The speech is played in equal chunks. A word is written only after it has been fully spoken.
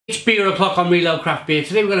It's beer o'clock on Reload Craft Beer.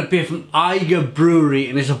 Today we've got a beer from Ægir Bryggeri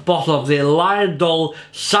and it's a bottle of the Ægir Lærdøl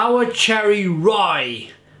Sour Cherry Rye.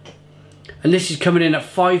 And this is coming in at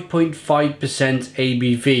 5.5%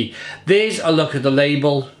 ABV. There's a look at the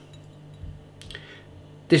label.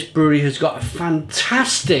 This brewery has got a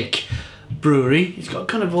fantastic brewery. It's got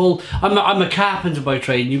kind of all... I'm a carpenter by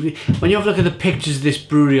trade. When you have a look at the pictures of this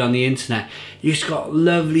brewery on the internet, you've got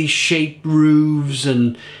lovely shaped roofs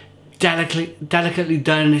and delicately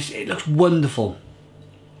done. It looks wonderful.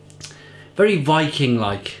 Very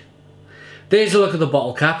Viking-like. There's a look at the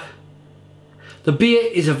bottle cap. The beer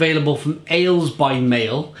is available from Ales by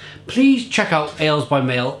Mail. Please check out Ales by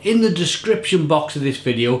Mail. In the description box of this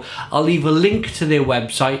video, I'll leave a link to their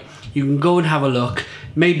website. You can go and have a look.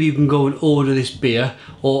 Maybe you can go and order this beer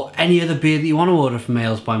or any other beer that you want to order from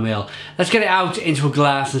Ales by Mail. Let's get it out into a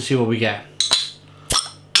glass and see what we get.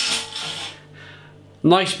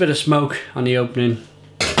 Nice bit of smoke on the opening.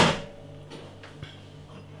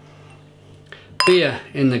 Beer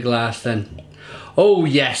in the glass then. Oh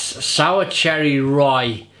yes, sour cherry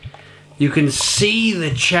rye. You can see the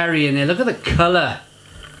cherry in there. Look at the colour.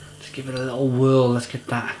 Let's give it a little whirl. Let's get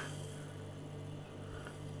that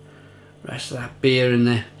rest of that beer in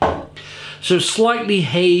there. So slightly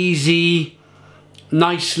hazy,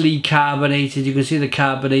 nicely carbonated. You can see the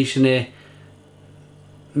carbonation there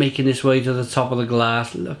making its way to the top of the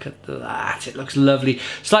glass. Look at that, it looks lovely.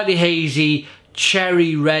 Slightly hazy,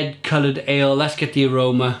 cherry red coloured ale. Let's get the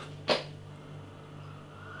aroma.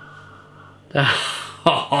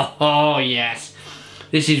 Oh yes,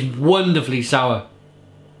 this is wonderfully sour.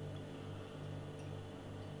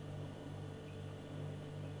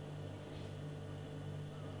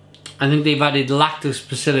 I think they've added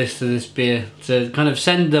lactobacillus to this beer to kind of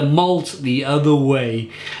send the malt the other way.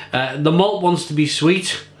 The malt wants to be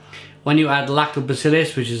sweet. When you add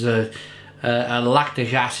lactobacillus, which is a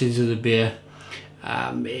lactic acid to the beer,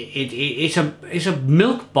 it's a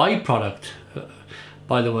milk byproduct,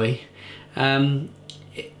 by the way.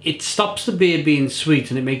 It stops the beer being sweet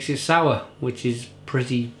and it makes it sour, which is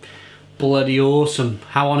pretty bloody awesome.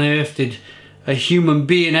 How on earth did a human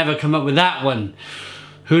being ever come up with that one?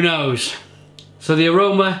 Who knows? So the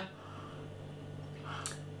aroma,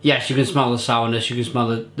 yes, you can smell the sourness. You can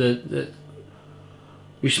smell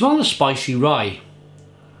you smell the spicy rye,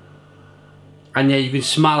 and yeah, you can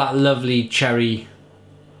smell that lovely cherry,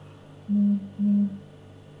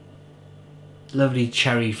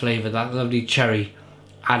 flavour. That lovely cherry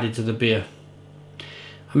added to the beer.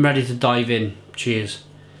 I'm ready to dive in. Cheers.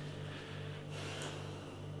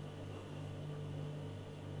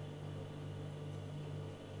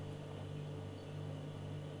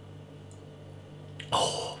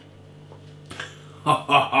 Oh.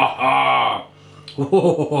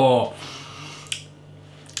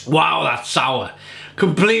 Wow, that's sour.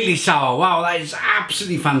 Completely sour. Wow, that is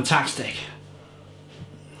absolutely fantastic.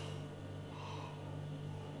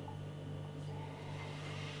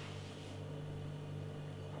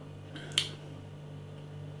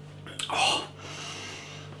 Oh.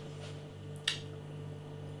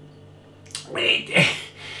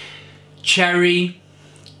 Cherry,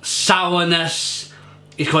 sourness.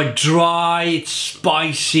 It's quite dry, it's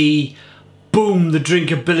spicy. Boom, the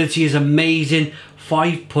drinkability is amazing.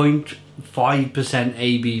 5.5%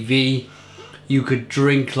 ABV. You could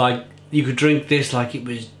drink this like it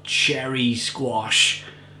was cherry squash.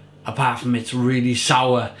 Apart from it's really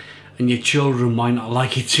sour and your children might not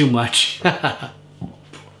like it too much.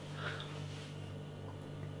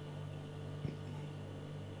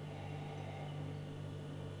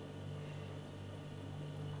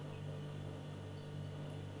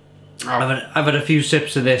 I've had a few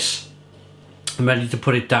sips of this. I'm ready to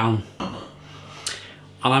put it down. And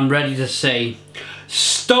I'm ready to say,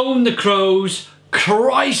 stone the crows,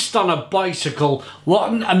 Christ on a bicycle.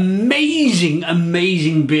 What an amazing,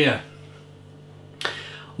 amazing beer.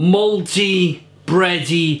 Malty,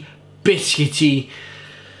 bready, biscuity.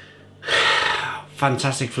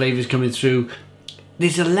 Fantastic flavours coming through.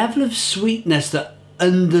 There's a level of sweetness that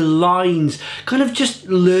underlines, kind of just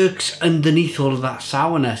lurks underneath all of that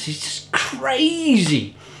sourness. It's just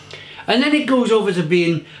crazy. And then it goes over to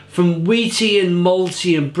being from wheaty and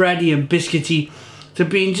malty and bready and biscuity to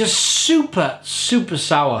being just super, super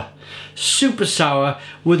sour. Super sour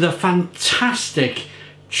with a fantastic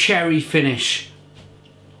cherry finish.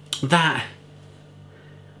 That,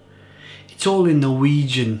 it's all in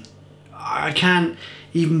Norwegian. I can't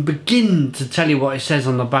even begin to tell you what it says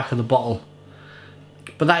on the back of the bottle.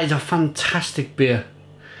 But that is a fantastic beer.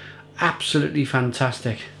 Absolutely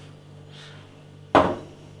fantastic.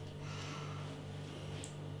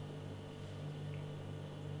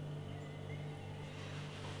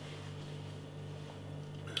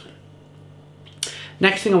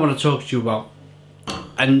 Next thing I want to talk to you about,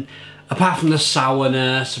 and apart from the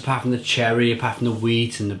sourness, apart from the cherry, apart from the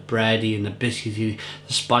wheat and the bready and the biscuity,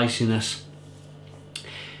 the spiciness,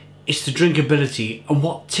 it's the drinkability, and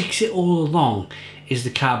what ticks it all along is the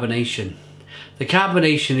carbonation. The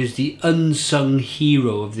carbonation is the unsung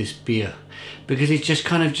hero of this beer, because it just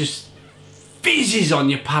kind of just fizzes on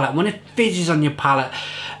your palate. When it fizzes on your palate,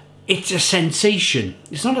 it's a sensation.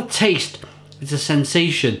 It's not a taste, it's a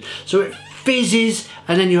sensation. So it fizzes,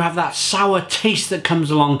 and then you have that sour taste that comes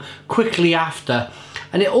along quickly after,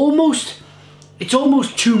 and it's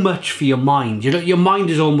almost too much for your mind. You know, your mind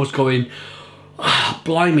is almost going, oh,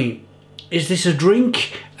 blimey, is this a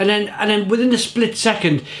drink? And then within a split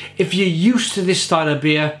second, if you're used to this style of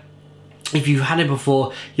beer, if you've had it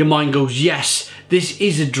before, your mind goes, yes, this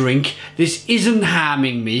is a drink. This isn't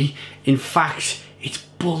harming me. In fact, it's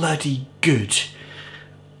bloody good.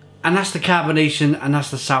 And that's the carbonation, and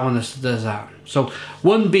that's the sourness that does that. So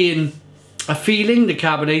one being a feeling, the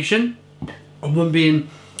carbonation, and one being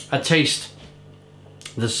a taste,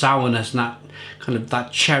 the sourness, and that kind of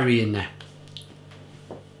that cherry in there.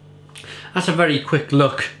 That's a very quick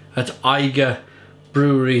look at Ægir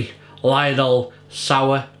Brewery Lærdøl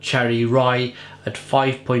Sour Cherry Rye at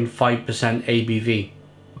 5.5% ABV.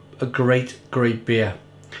 A great, great beer.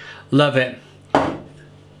 Love it.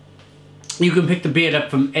 You can pick the beer up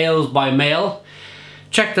from Ales by Mail.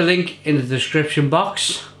 Check the link in the description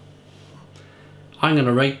box. I'm going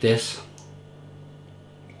to rate this.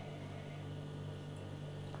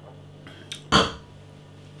 I'm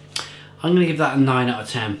going to give that a 9 out of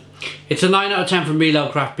 10. It's a 9 out of 10 from Real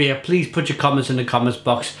Craft Beer. Please put your comments in the comments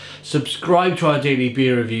box. Subscribe to our daily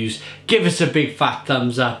beer reviews. Give us a big fat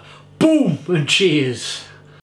thumbs up. Boom and cheers.